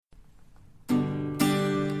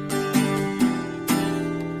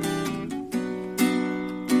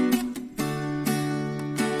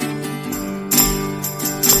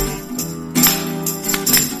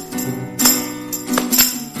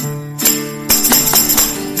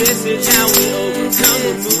This is how we overcome.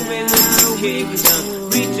 We're moving with the kingdom,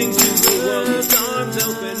 reaching to the world with arms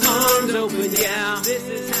open, yeah. This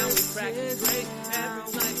is how we practice grace.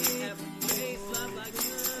 Every night, every day, love like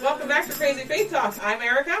you. Welcome back to Crazy Faith Talk. I'm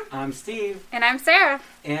Erica. I'm Steve. And I'm Sarah.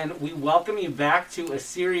 And we welcome you back to a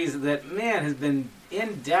series that, man, has been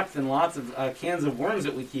in depth and lots of cans of worms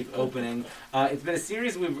that we keep opening. It's been a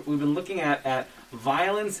series we've been looking at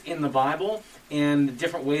violence in the Bible and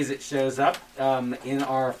different ways it shows up. In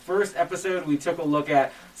our first episode, we took a look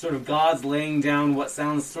at sort of God's laying down what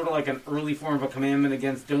sounds sort of like an early form of a commandment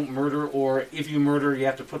against don't murder, or if you murder, you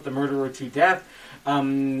have to put the murderer to death,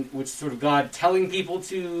 which is sort of God telling people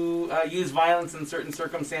to use violence in certain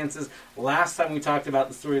circumstances. Last time we talked about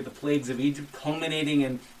the story of the plagues of Egypt culminating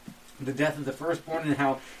in the death of the firstborn, and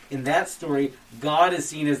how in that story God is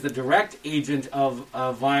seen as the direct agent of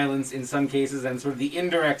violence in some cases and sort of the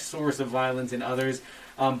indirect source of violence in others.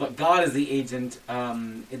 But God is the agent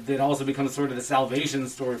that also becomes sort of the salvation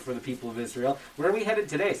story for the people of Israel. Where are we headed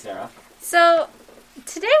today, Sarah? So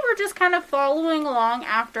today we're just kind of following along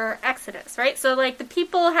after Exodus, right? So like the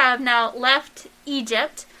people have now left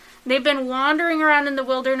Egypt. They've been wandering around in the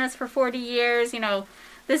wilderness for 40 years,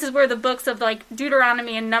 This is where the books of like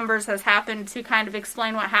Deuteronomy and Numbers has happened to kind of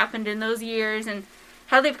explain what happened in those years and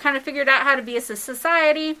how they've kind of figured out how to be a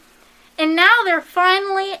society. And now they're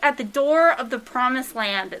finally at the door of the promised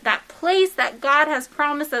land, that place that God has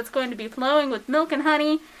promised that's going to be flowing with milk and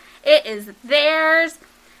honey. It is theirs.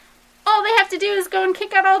 All they have to do is go and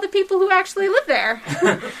kick out all the people who actually live there.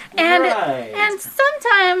 And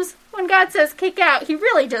sometimes when God says kick out, he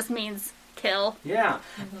really just means kill. Yeah.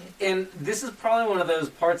 And this is probably one of those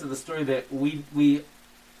parts of the story that we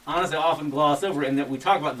honestly often gloss over, in that we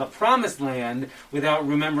talk about the promised land without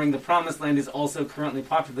remembering the promised land is also currently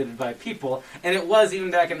populated by people. And it was even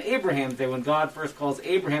back in Abraham's day when God first calls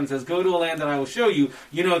Abraham, says, go to a land that I will show you.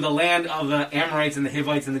 The land of the Amorites and the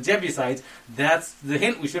Hivites and the Jebusites. That's the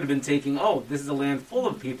hint we should have been taking. Oh, this is a land full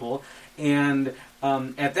of people. And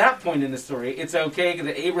at that point in the story, it's okay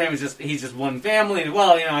that Abraham he's just one family.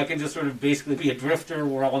 Well, I can just sort of basically be a drifter.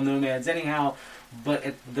 We're all nomads anyhow. But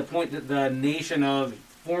at the point that the nation of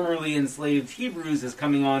formerly enslaved Hebrews is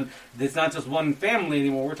coming on, it's not just one family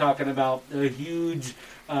anymore. We're talking about a huge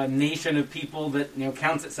nation of people that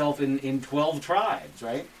counts itself in 12 tribes,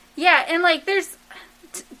 right? Yeah, and like there's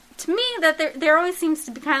to me that there always seems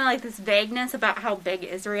to be kind of like this vagueness about how big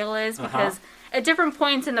Israel is, because at different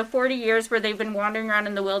points in the 40 years where they've been wandering around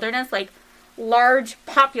in the wilderness, like large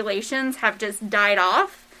populations have just died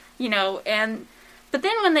off, but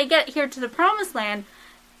then when they get here to the promised land,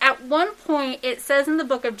 at one point, it says in the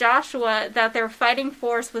book of Joshua that their fighting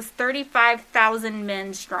force was 35,000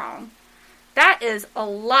 men strong. That is a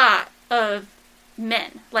lot of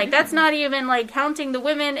men. Like, that's not even, counting the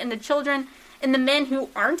women and the children and the men who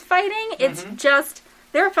aren't fighting. It's just,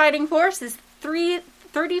 their fighting force is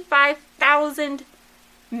 35,000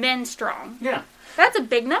 men strong. Yeah. That's a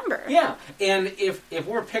big number. Yeah. And if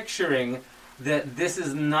we're picturing that this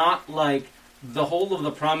is not like the whole of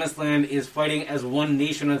the Promised Land is fighting as one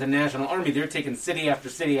nation with a national army. They're taking city after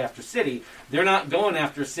city after city. They're not going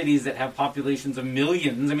after cities that have populations of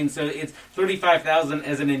millions. So it's 35,000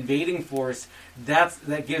 as an invading force.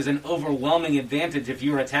 That gives an overwhelming advantage if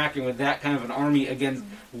you're attacking with that kind of an army against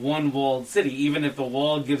one walled city. Even if the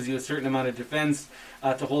wall gives you a certain amount of defense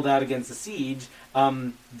to hold out against a siege,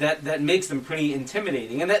 that makes them pretty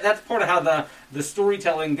intimidating. And that's part of how the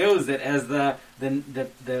storytelling goes, that as the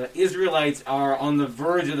Israelites are on the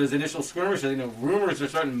verge of those initial skirmishes, rumors are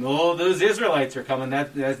starting, those Israelites are coming,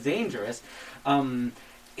 that's dangerous. And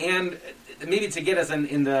maybe to get us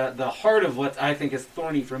in the heart of what I think is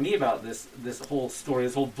thorny for me about this whole story,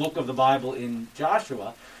 this whole book of the Bible in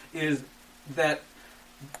Joshua, is that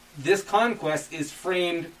this conquest is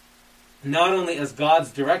framed not only as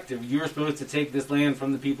God's directive, you're supposed to take this land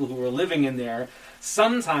from the people who are living in there.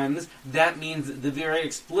 Sometimes that means the very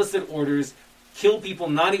explicit orders kill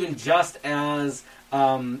people not even just as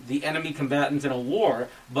the enemy combatant in a war,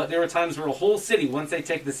 but there are times where a whole city, once they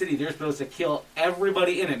take the city, they're supposed to kill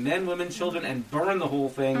everybody in it, men, women, children, and burn the whole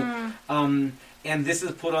thing. And this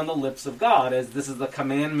is put on the lips of God as this is the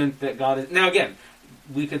commandment that God is. Now again,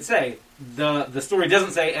 we could say the story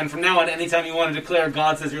doesn't say, and from now on, anytime you want to declare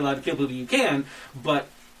God says you're allowed to kill people, you can. But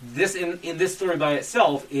this in this story by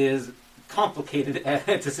itself is complicated,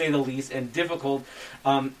 to say the least, and difficult.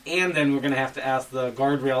 And then we're going to have to ask the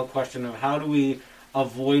guardrail question of how do we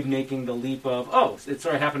avoid making the leap of, it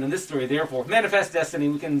sort of happened in this story, therefore, manifest destiny,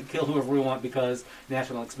 we can kill whoever we want because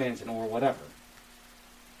national expansion or whatever.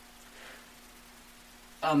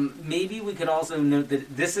 Maybe we could also note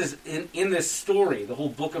that this is, in this story, the whole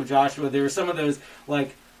book of Joshua, there are some of those,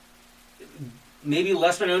 maybe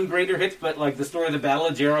lesser known greater hits, but like the story of the Battle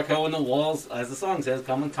of Jericho and the walls, as the song says,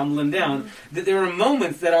 come tumbling down. That there are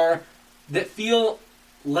moments that feel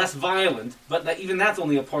less violent, but even that's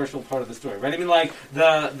only a partial part of the story, right? I mean, like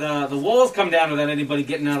the walls come down without anybody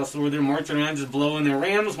getting out a sword. They're marching around just blowing their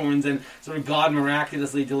ram's horns, and sort of God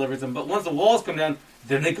miraculously delivers them. But once the walls come down,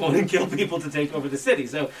 then they go in and kill people to take over the city.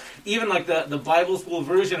 So even like the Bible school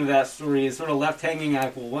version of that story is sort of left hanging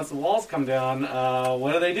at, well, once the walls come down,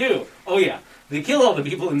 what do? Oh yeah, they kill all the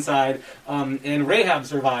people inside, and Rahab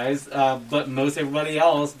survives, but most everybody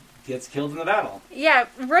else gets killed in the battle. Yeah,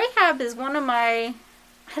 Rahab is one of my,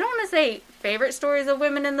 I don't want to say favorite stories of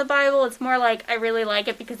women in the Bible. It's more like I really like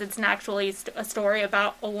it because it's actually a story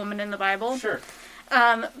about a woman in the Bible. Sure.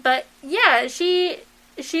 But yeah, she's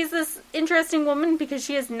this interesting woman because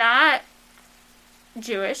she is not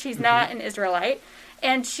Jewish. She's not an Israelite.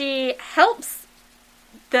 And she helps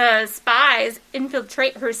the spies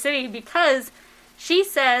infiltrate her city because she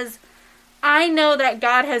says, I know that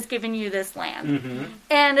God has given you this land.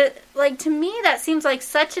 And like, to me, that seems like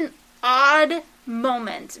such an odd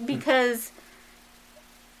moment because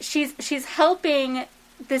she's helping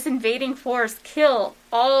this invading force kill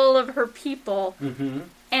all of her people,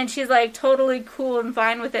 and she's like totally cool and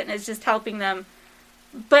fine with it and is just helping them,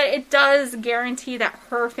 but it does guarantee that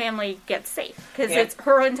her family gets safe because it's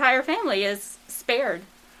her entire family is spared.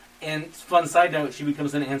 And fun side note, she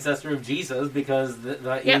becomes an ancestor of Jesus because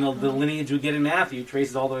the lineage we get in Matthew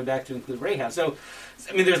traces all the way back to include Rahab. So,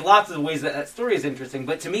 I mean, there's lots of ways that story is interesting,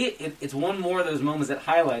 but to me, it's one more of those moments that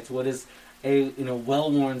highlights what is a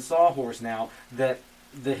well-worn sawhorse now, that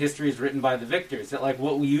the history is written by the victors. That like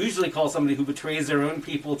what we usually call somebody who betrays their own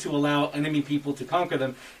people to allow enemy people to conquer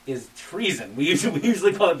them is treason. We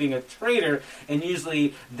usually call it being a traitor, and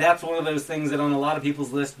usually that's one of those things that on a lot of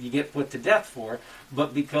people's list you get put to death for.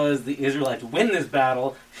 But because the Israelites win this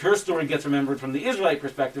battle, her story gets remembered from the Israelite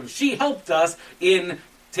perspective. She helped us in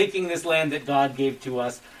taking this land that God gave to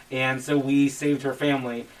us, and so we saved her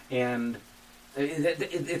family. And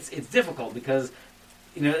it's difficult because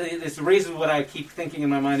this raises what I keep thinking in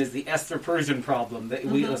my mind is the Esther Persian problem that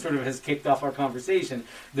we sort of has kicked off our conversation.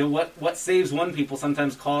 That what saves one people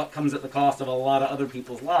sometimes comes at the cost of a lot of other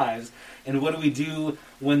people's lives. And what do we do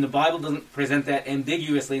when the Bible doesn't present that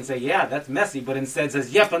ambiguously and say, yeah, that's messy, but instead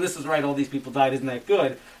says, yep, and this is right, all these people died, isn't that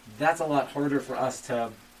good? That's a lot harder for us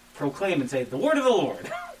to proclaim and say, the word of the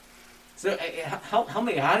Lord. So how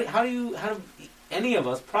do any of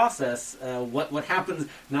us process what happens,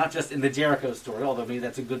 not just in the Jericho story, although maybe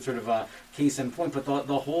that's a good sort of case in point, but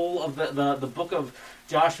the whole of the book of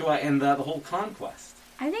Joshua and the whole conquest?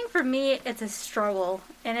 I think for me, it's a struggle.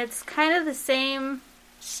 And it's kind of the same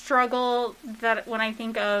struggle that when I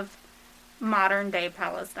think of modern day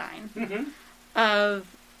Palestine. Of,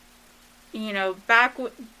 back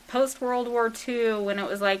post World War II, when it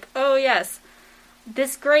was like, oh yes,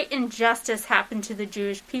 this great injustice happened to the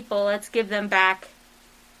Jewish people. Let's give them back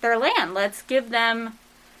their land. Let's give them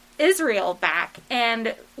Israel back.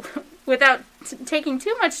 And without taking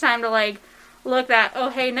too much time to look at, oh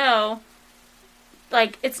hey, no,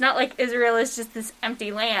 it's not like Israel is just this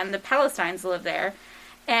empty land. The Palestinians live there.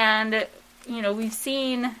 And, we've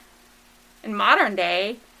seen in modern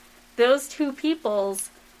day those two peoples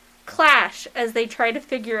clash as they try to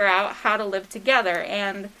figure out how to live together.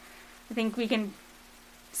 And I think we can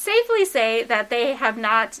safely say that they have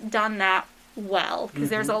not done that well, because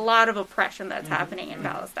there's a lot of oppression that's happening in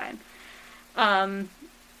Palestine. And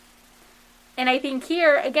I think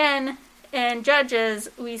here, again, in Judges,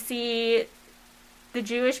 we see the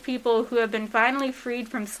Jewish people who have been finally freed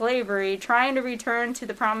from slavery trying to return to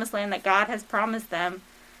the promised land that God has promised them.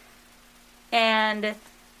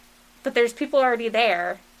 But there's people already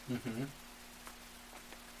there.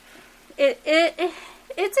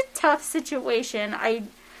 It's a tough situation.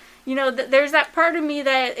 There's that part of me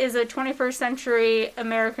that is a 21st century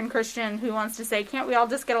American Christian who wants to say, can't we all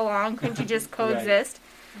just get along? Couldn't you just coexist?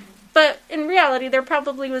 Right. But in reality, there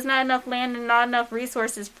probably was not enough land and not enough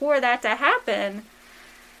resources for that to happen.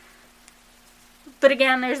 But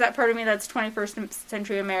again, there's that part of me that's 21st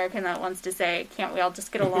century American that wants to say, can't we all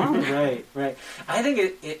just get along? Right. I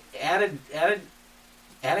think it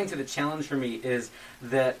adding to the challenge for me is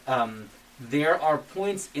that there are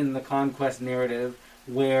points in the conquest narrative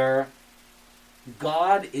where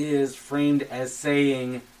God is framed as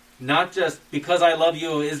saying, not just because I love you,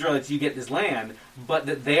 O Israelites, you get this land, but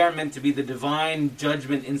that they are meant to be the divine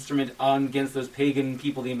judgment instrument against those pagan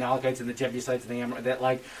people, the Amalekites and the Jebusites and the Amorites,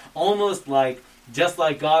 that almost like just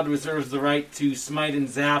like God reserves the right to smite and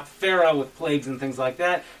zap Pharaoh with plagues and things like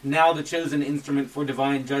that, now the chosen instrument for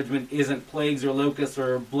divine judgment isn't plagues or locusts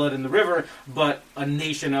or blood in the river, but a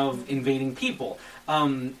nation of invading people.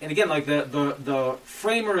 And again, like the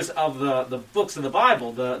framers of the books of the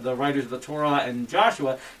Bible, the writers of the Torah and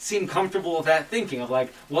Joshua, seem comfortable with that thinking of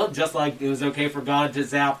like, well, just like it was okay for God to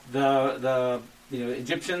zap the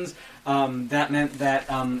Egyptians, that meant that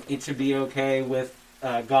it should be okay with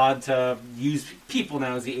God to use people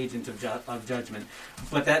now as the agent of judgment.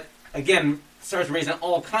 But that, again, starts raising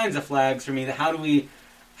all kinds of flags for me. That how do we,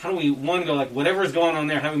 one, go like, whatever's going on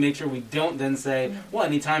there, how do we make sure we don't then say, well,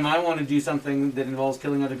 anytime I want to do something that involves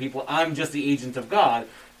killing other people, I'm just the agent of God.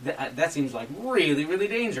 That seems like really, really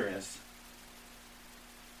dangerous.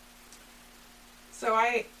 So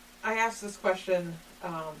I asked this question,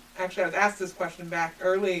 actually I was asked this question back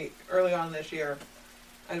early on this year.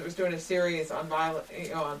 I was doing a series on violence,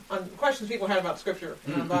 on questions people had about Scripture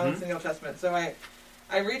and on violence in the Old Testament. So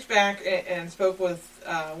I reached back and spoke with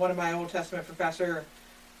one of my Old Testament professor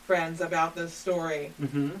friends about this story,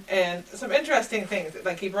 and some interesting things.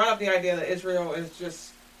 Like, he brought up the idea that Israel is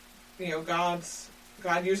just,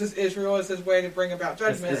 God uses Israel as his way to bring about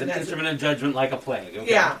judgment. As an instrument of judgment, like a plague.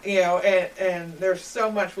 Okay. Yeah, and there's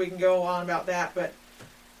so much we can go on about that, but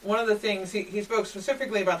one of the things, he spoke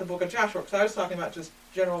specifically about the book of Joshua, because I was talking about just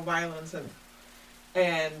general violence,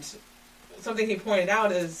 and something he pointed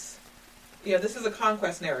out is, this is a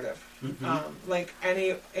conquest narrative. Like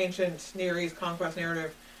any ancient Near East conquest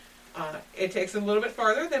narrative, it takes a little bit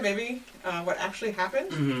farther than maybe what actually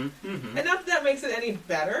happened. And not that that makes it any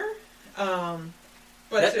better, but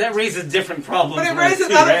that raises different problems. But it raises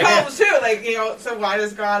other problems too. Like, so why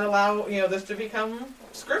does God allow, this to become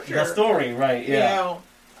Scripture? The story, right, yeah.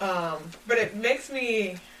 But it makes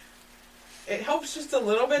me, it helps just a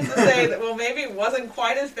little bit to say that, well, maybe it wasn't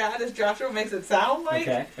quite as bad as Joshua makes it sound like.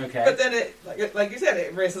 Okay. But then it, like you said,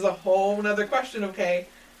 it raises a whole other question. Okay,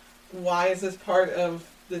 why is this part of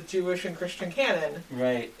the Jewish and Christian canon?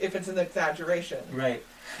 Right. If it's an exaggeration. Right.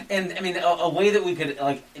 And, I mean, a way that we could,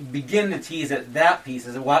 begin to tease at that piece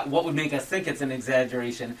is what would make us think it's an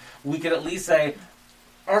exaggeration. We could at least say,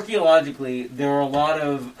 archaeologically, there are a lot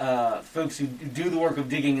of folks who do the work of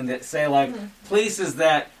digging and that say, places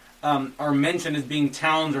that are mentioned as being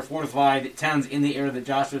towns or fortified towns in the era that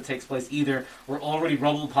Joshua takes place either were already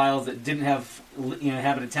rubble piles that didn't have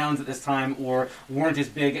inhabited towns at this time or weren't as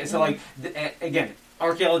big. So, again,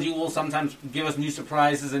 archaeology will sometimes give us new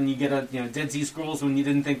surprises, and you get a Dead Sea Scrolls when you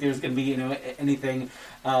didn't think there was going to be anything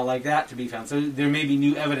like that to be found. So there may be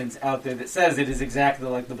new evidence out there that says it is exactly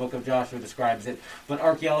like the Book of Joshua describes it. But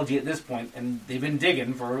archaeology at this point, and they've been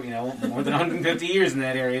digging for more than 150 years in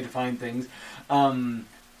that area to find things,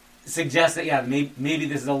 suggests that maybe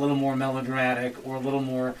this is a little more melodramatic or a little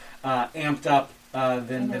more amped up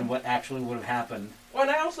than what actually would have happened. Well,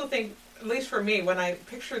 and I also think, at least for me, when I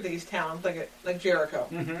picture these towns, like Jericho,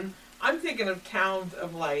 I'm thinking of towns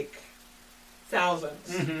of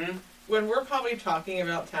thousands. When we're probably talking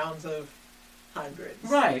about towns of hundreds.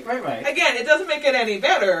 Right. Again, it doesn't make it any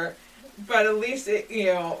better, but at least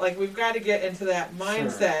we've got to get into that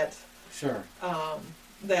mindset. Sure.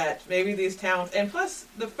 That maybe these towns, and plus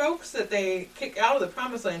the folks that they kick out of the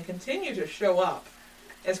Promised Land continue to show up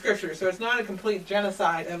in Scripture, so it's not a complete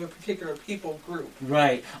genocide of a particular people group.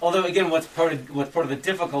 Right. Although, again, what's part of the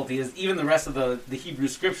difficulty is even the rest of the Hebrew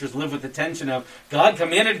Scriptures live with the tension of God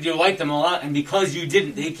commanded you to wipe them all out, and because you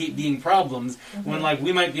didn't, they keep being problems. When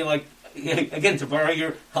we might be like, again, to borrow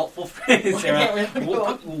your helpful phrase, Sarah,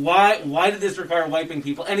 why did this require wiping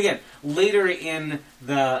people? And again, later in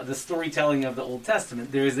the storytelling of the Old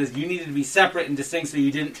Testament, there is this, you needed to be separate and distinct so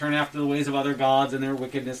you didn't turn after the ways of other gods and their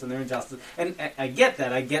wickedness and their injustice. And I get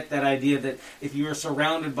that. I get that idea that if you are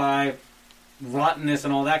surrounded by rottenness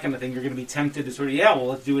and all that kind of thing, you're going to be tempted to sort of,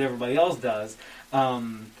 let's do what everybody else does.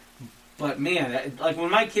 But man,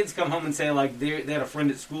 when my kids come home and say they had a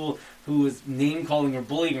friend at school who was name-calling or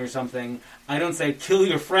bullying or something, I don't say, kill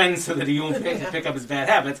your friend so that he won't pick up his bad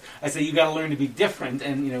habits. I say, you got to learn to be different,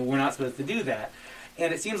 and we're not supposed to do that.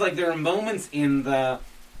 And it seems like there are moments in the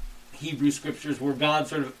Hebrew Scriptures where God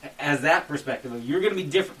sort of has that perspective of, you're going to be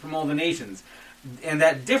different from all the nations. And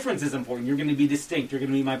that difference is important. You're going to be distinct. You're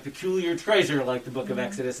going to be my peculiar treasure, like the book of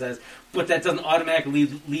Exodus says. But that doesn't automatically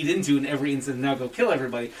lead into, in every instance, now go kill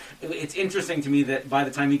everybody. It's interesting to me that by the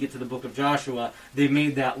time you get to the book of Joshua, they've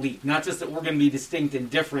made that leap. Not just that we're going to be distinct and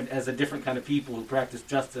different as a different kind of people who practice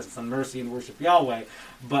justice and mercy and worship Yahweh,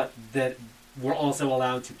 but that we're also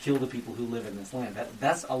allowed to kill the people who live in this land.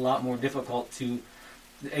 That's a lot more difficult to,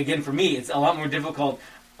 again, for me, it's a lot more difficult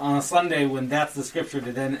on a Sunday when that's the scripture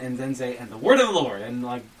to then say, and the word of the Lord, and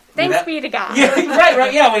Thanks be to God. Yeah,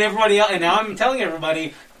 right. Yeah, when everybody else, and now I'm telling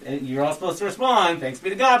everybody, you're all supposed to respond. Thanks be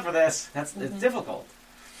to God for this. It's difficult.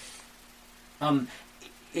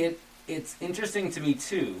 It's interesting to me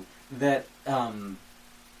too that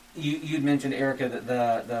you'd mentioned, Erica,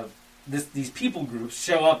 that these people groups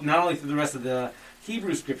show up not only through the rest of the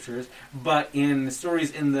Hebrew scriptures, but in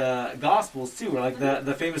stories in the Gospels too. Like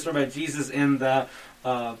the famous story about Jesus and the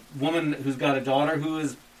woman who's got a daughter who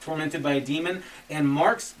is tormented by a demon, and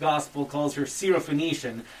Mark's Gospel calls her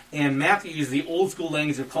Syrophoenician, and Matthew uses the old school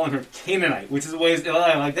language of calling her Canaanite, which is a way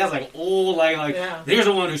like that's like old like there's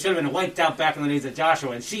a woman who should have been wiped out back in the days of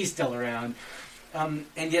Joshua, and she's still around. And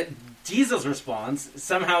yet Jesus' response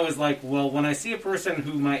somehow is like, well, when I see a person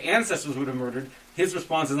who my ancestors would have murdered, his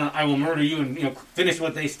response is not, I will murder you and finish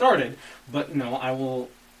what they started, but I will.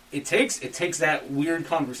 It takes that weird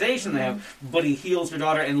conversation they have, but he heals her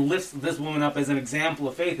daughter and lifts this woman up as an example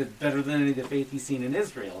of faith that's better than any of the faith he's seen in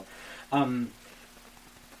Israel. And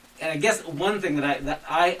I guess one thing that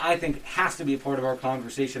I think has to be a part of our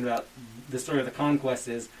conversation about the story of the Conquest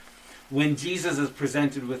is when Jesus is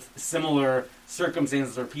presented with similar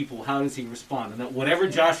circumstances or people, how does he respond? And that whatever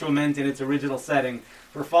Joshua meant in its original setting,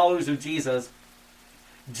 for followers of Jesus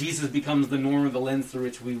becomes the norm or the lens through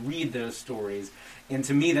which we read those stories. And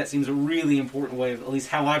to me, that seems a really important way of at least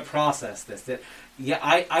how I process this. That,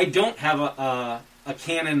 I don't have a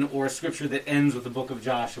canon or a scripture that ends with the book of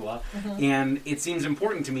Joshua. And it seems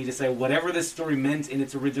important to me to say whatever this story meant in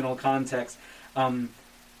its original context,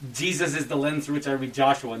 Jesus is the lens through which I read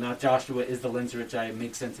Joshua, not Joshua is the lens through which I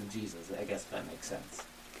make sense of Jesus. I guess if that makes sense.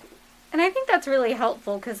 And I think that's really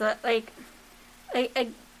helpful because,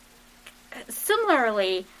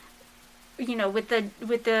 similarly, with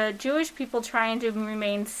the Jewish people trying to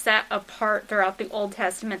remain set apart throughout the Old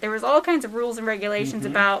Testament, there was all kinds of rules and regulations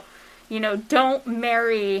about, don't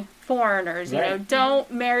marry foreigners, don't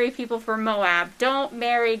marry people from Moab, don't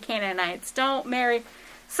marry Canaanites, don't marry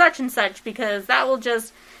such and such, because that will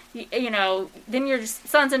just, then your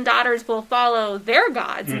sons and daughters will follow their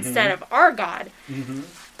gods instead of our God.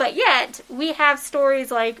 But yet, we have stories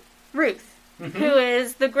like Ruth, who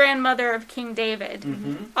is the grandmother of King David.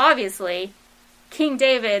 Obviously, King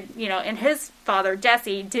David, and his father,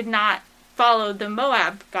 Jesse, did not follow the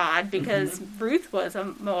Moab god because Ruth was a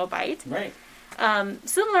Moabite. Right.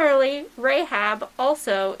 Similarly, Rahab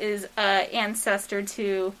also is an ancestor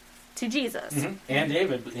to Jesus. And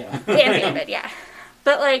David, yeah. And David, yeah.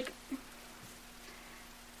 But,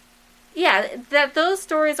 that those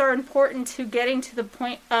stories are important to getting to the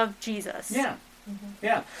point of Jesus. Yeah.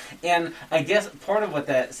 Yeah. And I guess part of what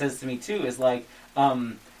that says to me, too, is,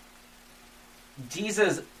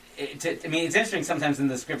 Jesus... it's interesting sometimes in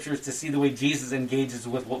the scriptures to see the way Jesus engages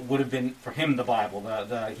with what would have been, for him, the Bible,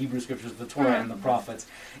 the Hebrew scriptures, the Torah, and the prophets.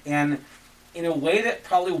 And in a way that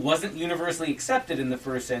probably wasn't universally accepted in the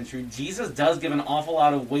first century, Jesus does give an awful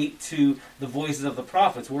lot of weight to the voices of the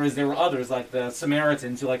prophets, whereas there were others, like the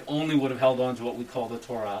Samaritans, who only would have held on to what we call the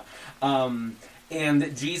Torah.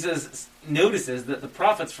 And Jesus notices that the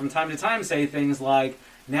prophets from time to time say things like,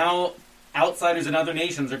 now outsiders and other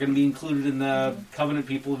nations are going to be included in the covenant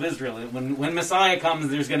people of Israel. When Messiah comes,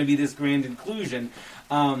 there's going to be this grand inclusion.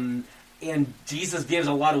 And Jesus gives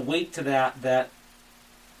a lot of weight to that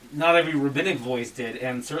not every rabbinic voice did,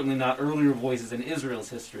 and certainly not earlier voices in Israel's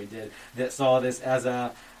history did, that saw this as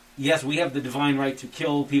yes, we have the divine right to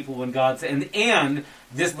kill people when God said, and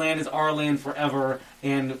this land is our land forever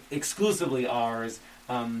and exclusively ours,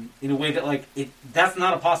 in a way that, that's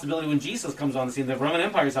not a possibility when Jesus comes on the scene. The Roman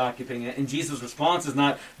Empire is occupying it, and Jesus' response is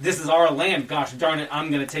not, this is our land, gosh darn it,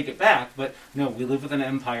 I'm going to take it back. But no, we live with an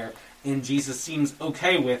empire, and Jesus seems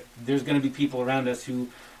okay with, there's going to be people around us who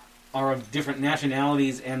are of different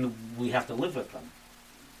nationalities, and we have to live with them.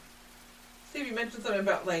 Steve, you mentioned something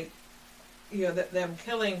about, them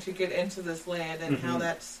killing to get into this land, and how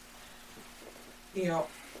that's,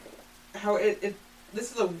 how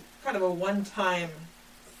this is a kind of a one-time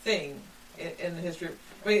thing in the history.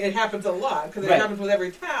 I mean, it happens a lot, because it happens with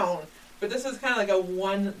every town, but this is kind of like a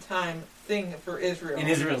one-time thing for Israel. In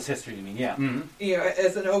Israel's history, you mean, yeah.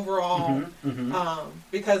 As an overall,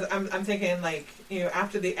 because I'm thinking,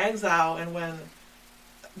 after the exile and when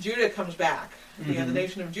Judah comes back, the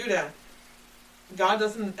nation of Judah, God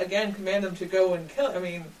doesn't, again, command them to go and kill. I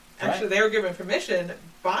mean, actually, they were given permission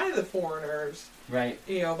by the foreigners,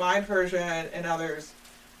 by Persia and others,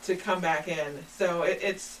 to come back in. So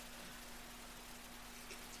it's,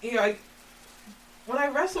 when I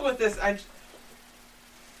wrestle with this, I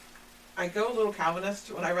go a little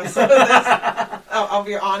Calvinist when I wrestle with this. I'll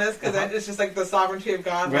be honest, because it's just the sovereignty of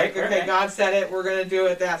God. God said it, we're going to do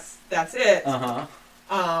it. That's it.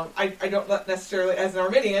 I don't necessarily, as an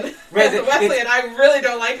Arminian, Right, as a Wesleyan, I really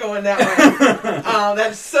don't like going that way.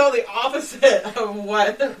 That's so the opposite of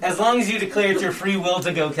what... As long as you declare it's your free will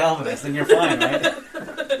to go Calvinist, then you're fine, right?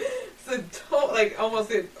 It's almost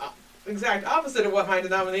the exact opposite of what my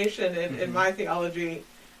denomination in my theology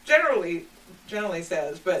generally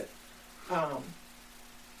says. But, sometimes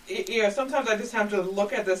I just have to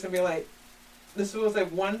look at this and be like, this was a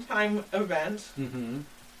one-time event.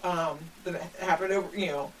 That happened over,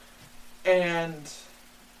 and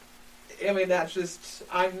I mean, that's just,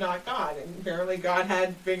 I'm not God, and apparently God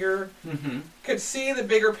had could see the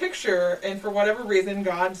bigger picture, and for whatever reason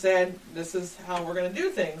God said, this is how we're going to do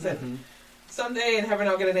things, and someday in heaven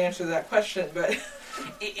I'll get an answer to that question, but...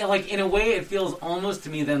 in a way, it feels almost to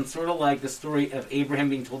me then sort of like the story of Abraham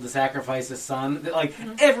being told to sacrifice his son. Like,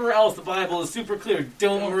 everywhere else, the Bible is super clear.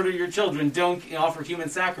 Don't murder your children. Don't offer human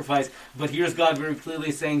sacrifice. But here's God very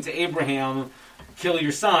clearly saying to Abraham, kill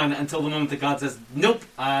your son, until the moment that God says, nope,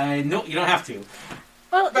 you don't have to.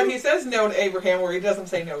 Well, but he says no to Abraham, where he doesn't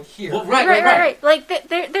say no here. Well, right. Like,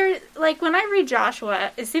 they're like, when I read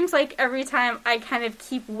Joshua, it seems like every time I kind of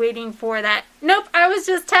keep waiting for that, nope, I was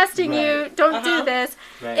just testing you, don't do this.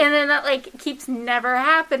 Right. And then that, like, keeps never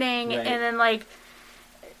happening. Right. And then, like,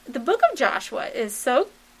 the book of Joshua is so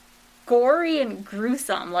gory and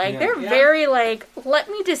gruesome. Like, they're very, like, let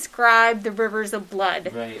me describe the rivers of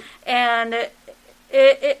blood. Right. And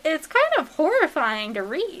it's kind of horrifying to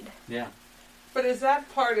read. Yeah. But is that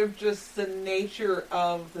part of just the nature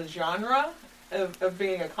of the genre of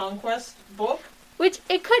being a conquest book? Which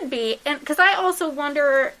it could be, and because I also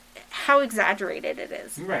wonder how exaggerated it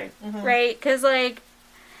is. Right. Right? Because, like,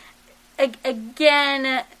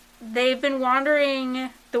 again, they've been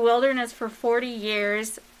wandering the wilderness for 40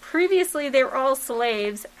 years. Previously, they were all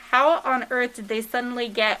slaves. How on earth did they suddenly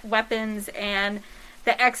get weapons and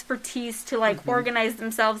the expertise to, like, organize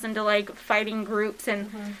themselves into, like, fighting groups, and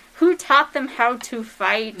who taught them how to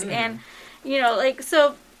fight, and,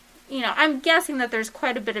 so, I'm guessing that there's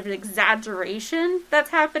quite a bit of exaggeration that's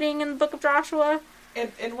happening in the book of Joshua.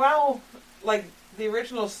 And while, like, the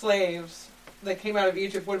original slaves that came out of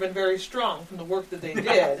Egypt would have been very strong from the work that they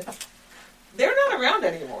did, they're not around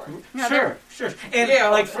anymore. No, sure. And,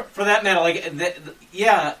 like, for that matter, like,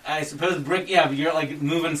 I suppose brick, you're, like,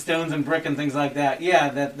 moving stones and brick and things like that. Yeah,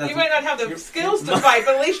 that's... You might not have the skills to fight,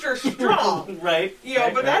 but at least you're strong. Right.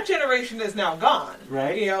 That generation is now gone.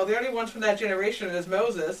 Right. The only ones from that generation is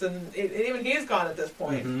Moses, and even he's gone at this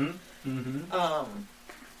point.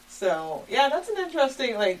 So, that's an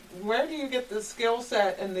interesting, like, where do you get the skill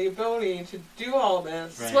set and the ability to do all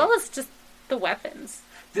this? Right. As well as just the weapons.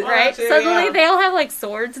 Right? Suddenly they all have, like,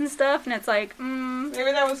 swords and stuff, and it's like,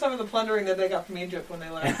 Maybe that was some of the plundering that they got from Egypt when they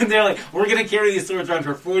left. And they're like, we're going to carry these swords around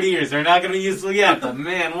for 40 years. They're not going to be useful yet, but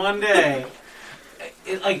man, one day.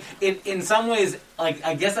 In some ways, like,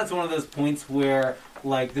 I guess that's one of those points where,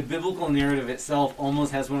 like, the biblical narrative itself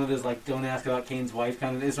almost has one of those, like, don't ask about Cain's wife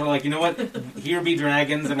kind of... It's sort of like, you know what? Here be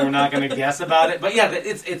dragons, and we're not going to guess about it. But yeah,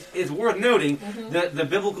 it's worth noting the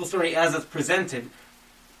biblical story as it's presented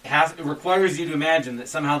it requires you to imagine that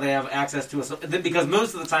somehow they have access to because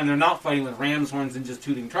most of the time they're not fighting with ram's horns and just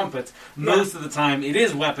tooting trumpets. Most of the time it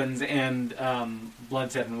is weapons and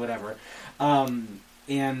bloodshed and whatever. Where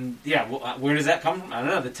does that come from? I don't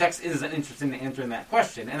know. The text isn't interested in answering that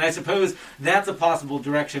question. And I suppose that's a possible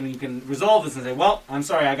direction you can resolve this and say, well, I'm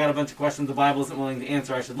sorry, I got a bunch of questions the Bible isn't willing to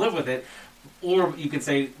answer, I should live with it. Or you could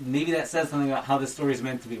say, maybe that says something about how this story is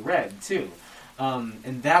meant to be read, too.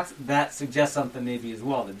 And that suggests something maybe as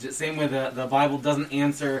well. The same way the Bible doesn't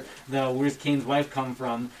answer the where's Cain's wife come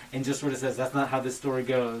from, and just sort of says that's not how this story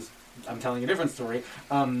goes. I'm telling a different story.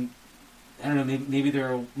 I don't know, maybe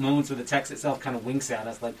there are moments where the text itself kind of winks at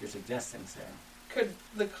us like you're suggesting, Sarah. Could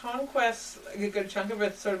the conquest, a good chunk of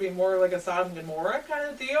it, sort of be more like a Sodom and Gomorrah kind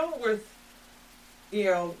of deal, where,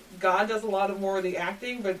 God does a lot of more of the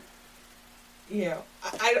acting, but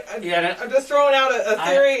I'm just throwing out a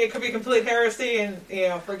theory. It could be complete heresy, and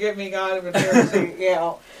forgive me, God, if it's heresy.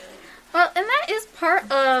 Well, and that is part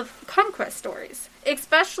of conquest stories,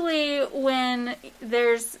 especially when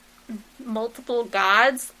there's multiple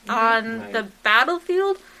gods on the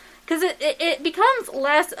battlefield, because it becomes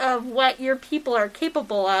less of what your people are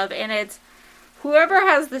capable of, and it's whoever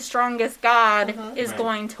has the strongest god is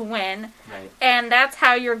going to win. Right. And that's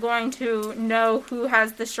how you're going to know who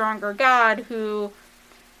has the stronger god, who,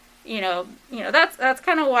 that's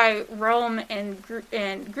kind of why Rome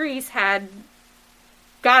and Greece had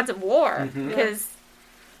gods of war, because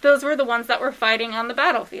those were the ones that were fighting on the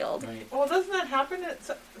battlefield. Right. Well, doesn't that happen?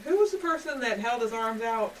 Who was the person that held his arms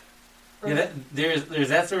out Yeah, there's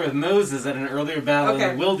that story with Moses at an earlier battle in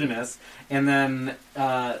Okay. the wilderness, and then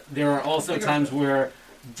there are also times where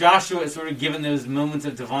Joshua is sort of given those moments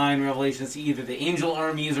of divine revelation to either the angel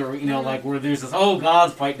armies or, like where there's this, oh,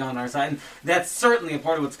 God's fighting on our side. And that's certainly a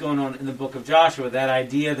part of what's going on in the book of Joshua, that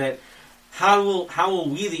idea that how will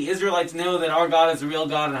we, the Israelites, know that our God is the real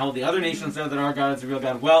God, and how will the other nations know that our God is the real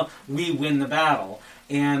God? Well, we win the battle.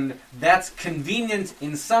 And that's convenient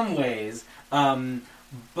in some ways,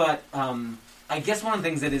 but I guess one of the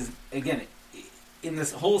things that is, again, in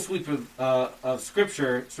this whole sweep of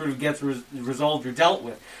Scripture sort of gets resolved or dealt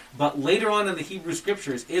with. But later on in the Hebrew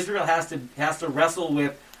Scriptures, Israel has to wrestle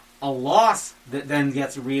with a loss that then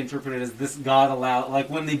gets reinterpreted as this God allowed. Like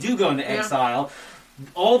when they do go into exile,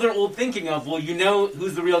 all their old thinking of, well, you know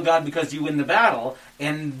who's the real God because you win the battle.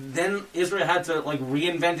 And then Israel had to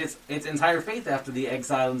reinvent its entire faith after the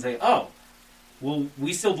exile and say, oh, well,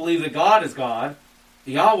 we still believe that God is God.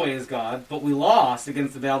 Yahweh is God, but we lost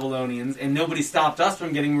against the Babylonians, and nobody stopped us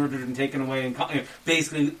from getting murdered and taken away and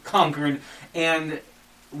basically conquered. And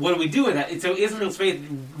what do we do with that? And so Israel's faith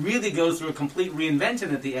really goes through a complete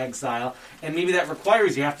reinvention at the exile, and maybe that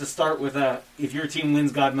requires you have to start with if your team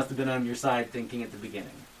wins, God must have been on your side thinking at the beginning.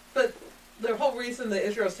 But the whole reason that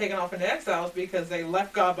Israel's taken off into exile is because they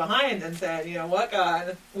left God behind and said, you know what,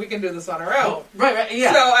 God, we can do this on our own. Right,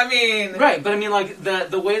 yeah. So, I mean... Right, but I mean,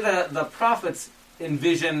 the way the prophets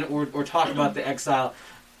envision or talk about the exile,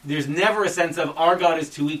 there's never a sense of our God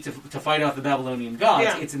is too weak to fight off the Babylonian gods.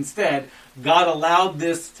 Yeah. It's instead, God allowed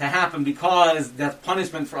this to happen because that's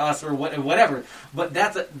punishment for us or whatever. But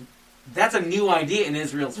that's a new idea in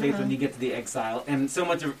Israel's faith when you get to the exile. And so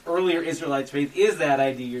much of earlier Israelites' faith is that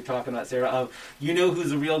idea you're talking about, Sarah, of you know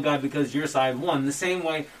who's the real God because your side won. The same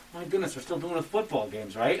way, my goodness, we're still doing with football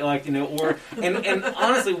games, right? And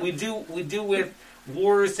honestly, we do with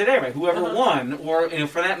wars today, right? Whoever won, or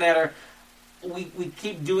for that matter, we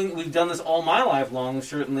keep doing. We've done this all my life long.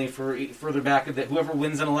 Certainly, for further back, that whoever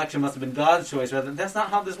wins an election must have been God's choice. Rather, that's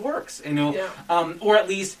not how this works. Or at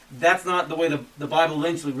least that's not the way the Bible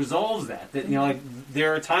eventually resolves that. That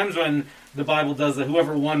there are times when the Bible does that.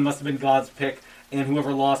 Whoever won must have been God's pick, and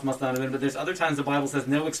whoever lost must not have been. But there's other times the Bible says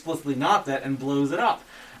no, explicitly not that, and blows it up.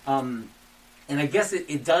 And I guess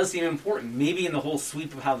it does seem important, maybe in the whole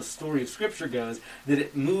sweep of how the story of Scripture goes, that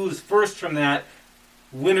it moves first from that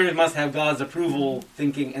winners must have God's approval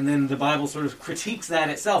thinking, and then the Bible sort of critiques that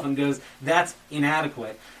itself and goes, that's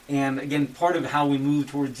inadequate. And again, part of how we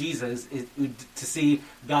move toward Jesus is to see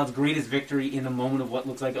God's greatest victory in a moment of what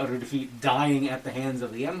looks like utter defeat, dying at the hands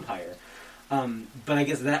of the empire. But I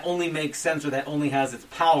guess that only makes sense, or that only has its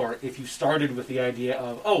power, if you started with the idea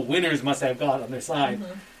of, oh, winners must have God on their side.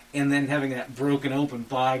 And then having that broken open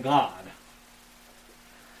by God.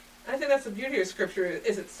 I think that's the beauty of Scripture,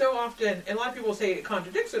 is it so often, and a lot of people say it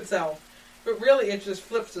contradicts itself, but really it just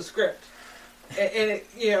flips the script. And it,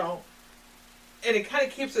 and it kind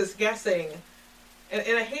of keeps us guessing.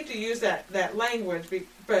 And I hate to use that language,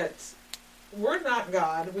 but we're not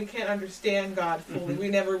God. We can't understand God fully. We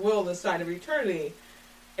never will this side of eternity.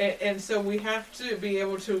 And so we have to be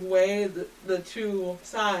able to weigh the two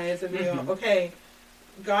sides and be okay,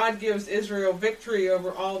 God gives Israel victory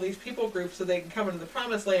over all these people groups so they can come into the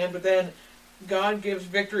promised land, but then God gives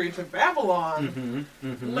victory to Babylon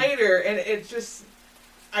later. And it just,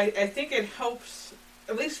 I think it helps,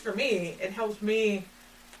 at least for me, it helps me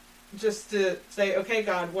just to say, okay,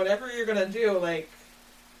 God, whatever you're going to do,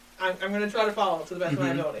 I'm going to try to follow to the best of my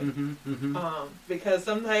ability. Because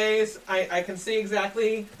some days I can see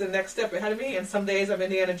exactly the next step ahead of me, and some days I'm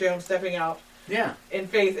Indiana Jones stepping out in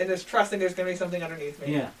faith and just trusting there's going to be something underneath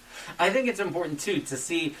me. Yeah. I think it's important, too, to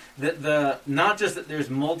see that not just that there's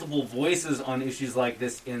multiple voices on issues like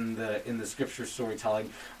this in the Scripture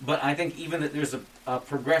storytelling, but I think even that there's a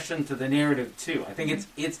progression to the narrative, too. I think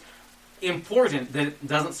it's important that it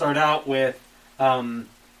doesn't start out with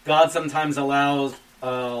God sometimes allows...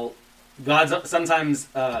 God sometimes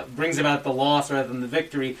brings about the loss rather than the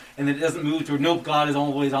victory, and that it doesn't move toward, nope, God is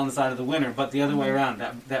always on the side of the winner, but the other way around,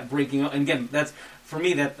 that breaking up. And again, for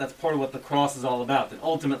me, that's part of what the cross is all about, that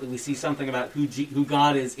ultimately we see something about who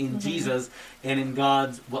God is in Jesus, and in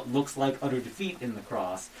God's what looks like utter defeat in the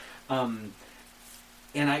cross. And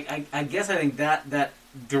I guess I think that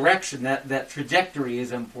direction, that trajectory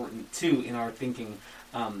is important, too, in our thinking.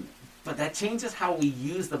 But that changes how we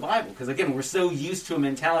use the Bible, because again, we're so used to a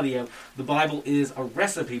mentality of the Bible is a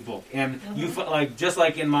recipe book, and just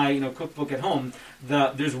like in my cookbook at home,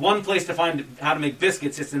 there's one place to find how to make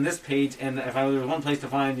biscuits. It's in this page, and if there was one place to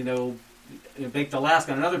find baked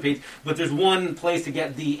Alaska on another page, but there's one place to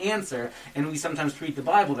get the answer, and we sometimes treat the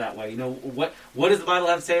Bible that way. What does the Bible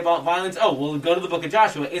have to say about violence? Oh, well, go to the book of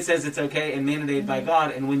Joshua. It says it's okay and mandated by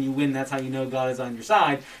God, and when you win, that's how you know God is on your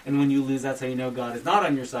side, and when you lose, that's how you know God is not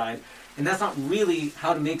on your side. And that's not really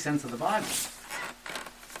how to make sense of the Bible.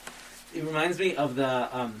 It reminds me of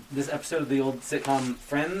the this episode of the old sitcom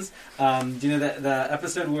Friends. Do you know that the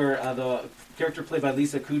episode where the character played by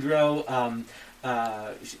Lisa Kudrow,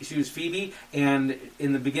 she was Phoebe, and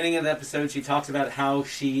in the beginning of the episode she talks about how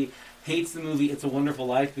she hates the movie It's a Wonderful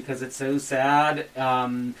Life because it's so sad,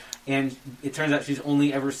 and it turns out she's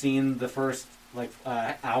only ever seen the first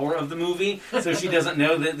hour of the movie, so she doesn't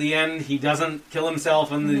know that at the end he doesn't kill himself,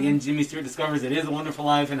 and the end Jimmy Stewart discovers it is a wonderful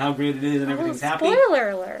life and how great it is and everything's happy.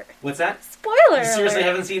 Spoiler alert! What's that? Spoiler alert! You seriously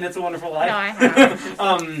haven't seen It's a Wonderful Life? No, I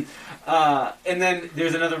haven't. And then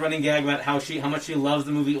there's another running gag about how much she loves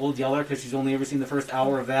the movie Old Yeller because she's only ever seen the first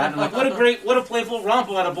hour of that. And what a playful romp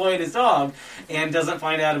about a boy and his dog, and doesn't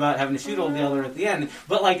find out about having to shoot Old Yeller at the end.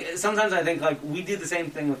 But sometimes I think we do the same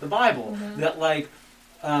thing with the Bible, that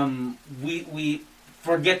we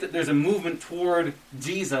forget that there's a movement toward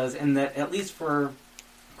Jesus, and that at least for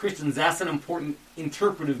Christians that's an important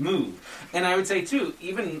interpretive move. And I would say too,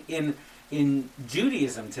 even in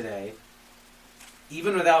Judaism today,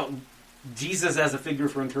 even without Jesus as a figure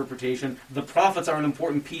for interpretation, the prophets are an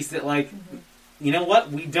important piece that, you know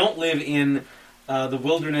what? We don't live in the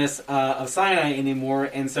wilderness of Sinai anymore,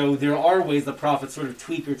 and so there are ways the prophets sort of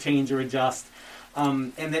tweak or change or adjust,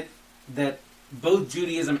 and that both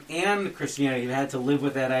Judaism and Christianity have had to live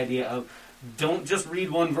with that idea of don't just read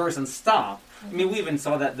one verse and stop. I mean, we even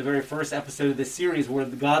saw that in the very first episode of this series where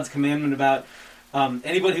God's commandment about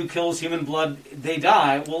anybody who kills human blood, they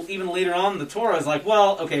die. Well, even later on, the Torah is like,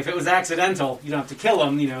 well, okay, if it was accidental, you don't have to kill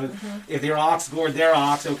them. If their ox gored their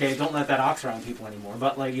ox, okay, don't let that ox around people anymore.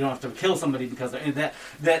 But you don't have to kill somebody because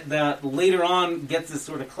that later on gets this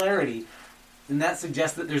sort of clarity, and that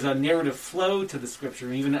suggests that there's a narrative flow to the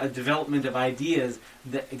Scripture, even a development of ideas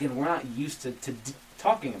that again we're not used to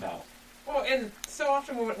talking about. Well, and so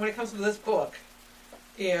often when it comes to this book,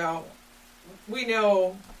 we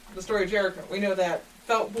know the story of Jericho. We know that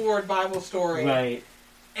felt board Bible story. Right.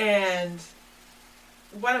 And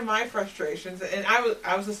one of my frustrations, and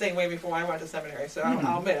I was the same way before I went to seminary, so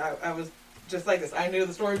I'll admit, I was just like this. I knew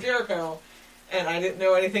the story of Jericho, and I didn't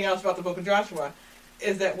know anything else about the book of Joshua,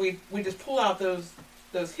 is that we just pull out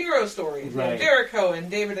those hero stories, right. Jericho and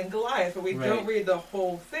David and Goliath, but we don't read the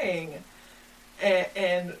whole thing,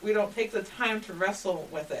 and we don't take the time to wrestle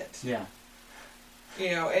with it. Yeah.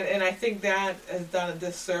 And I think that has done a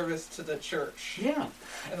disservice to the church. Yeah.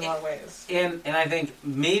 In a lot of ways. And I think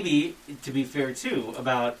maybe, to be fair too,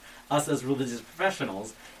 about us as religious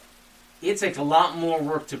professionals, it takes a lot more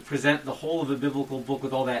work to present the whole of a biblical book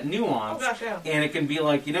with all that nuance. Oh gosh, yeah. And it can be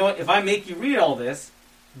like, you know what, if I make you read all this,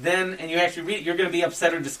 and you actually read it, you're going to be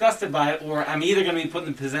upset or disgusted by it, or I'm either going to be put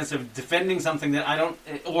in the position of defending something that I don't,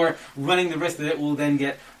 or running the risk that it will then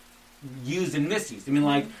get used and misused. I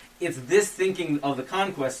mean, it's this thinking of the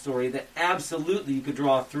Conquest story that absolutely you could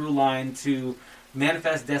draw a through line to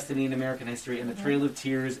Manifest Destiny in American history and the Trail of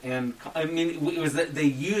Tears, and I mean, it was that they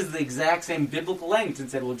used the exact same biblical language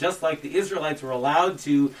and said, well, just like the Israelites were allowed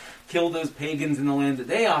to kill those pagans in the land that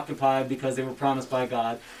they occupied because they were promised by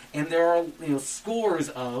God, and there are scores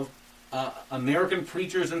of American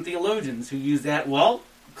preachers and theologians who use that. Well,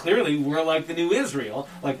 clearly we're like the new Israel,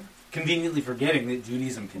 conveniently forgetting that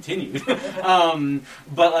Judaism continued. But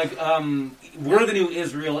we're the new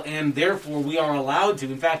Israel, and therefore we are allowed to,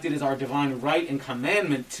 in fact, it is our divine right and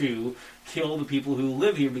commandment to kill the people who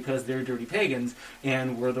live here because they're dirty pagans,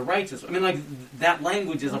 and we're the righteous. I mean, that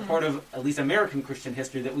language is a part of at least American Christian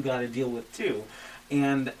history that we got to deal with too.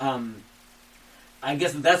 And I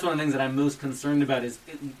guess that's one of the things that I'm most concerned about is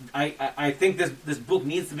I think this book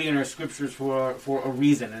needs to be in our scriptures for a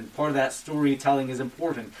reason, and part of that storytelling is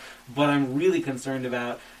important. But I'm really concerned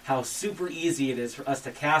about how super easy it is for us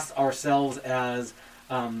to cast ourselves as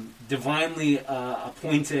divinely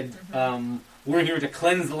appointed. We're here to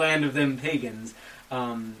cleanse the land of them pagans,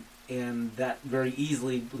 and that very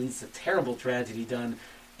easily leads to terrible tragedy done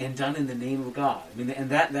in the name of God. I mean,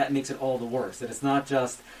 and that makes it all the worse. That it's not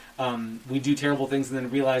just we do terrible things and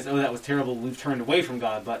then realize, oh, that was terrible, we've turned away from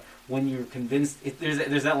God. But when you're convinced,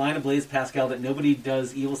 there's that line of Blaise Pascal that nobody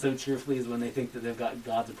does evil so cheerfully as when they think that they've got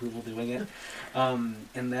God's approval doing it.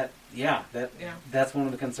 And that's one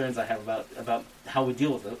of the concerns I have about how we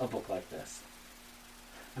deal with a book like this.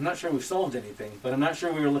 I'm not sure we've solved anything, but I'm not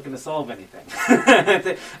sure we were looking to solve anything.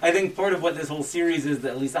 I think part of what this whole series is,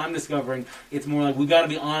 that at least I'm discovering, it's more like we got to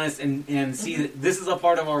be honest and see that this is a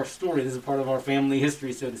part of our story. This is a part of our family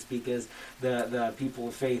history, so to speak, as the people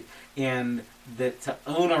of faith, and that to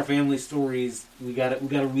own our family stories, we got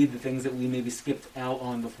to read the things that we maybe skipped out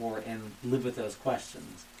on before and live with those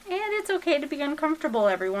questions. And it's okay to be uncomfortable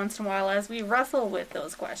every once in a while as we wrestle with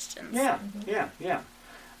those questions. Yeah.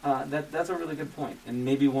 That's a really good point, and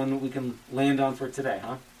maybe one that we can land on for today,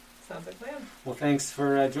 huh? Sounds like a plan. Well, thanks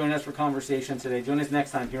for joining us for conversation today. Join us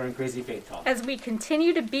next time here on Crazy Faith Talk. As we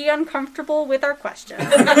continue to be uncomfortable with our questions.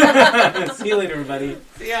 See you later, everybody.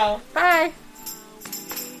 See y'all. Bye.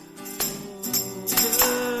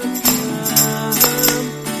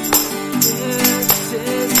 This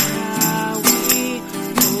is how we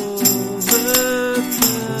overcome.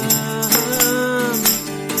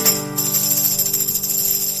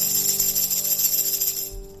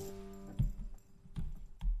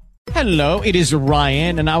 Hello, it is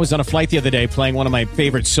Ryan, and I was on a flight the other day playing one of my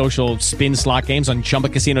favorite social spin slot games on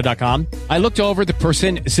ChumbaCasino.com. I looked over at the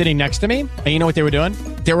person sitting next to me, and you know what they were doing?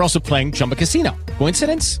 They were also playing Chumba Casino.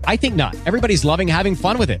 Coincidence? I think not. Everybody's loving having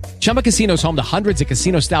fun with it. Chumba Casino is home to hundreds of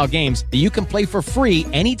casino-style games that you can play for free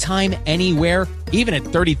anytime, anywhere, even at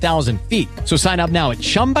 30,000 feet. So sign up now at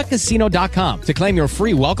ChumbaCasino.com to claim your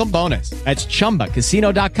free welcome bonus. That's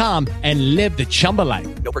ChumbaCasino.com and live the Chumba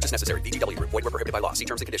life. No purchase necessary. VGW. Void where prohibited by law. See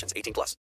terms and conditions. 18+.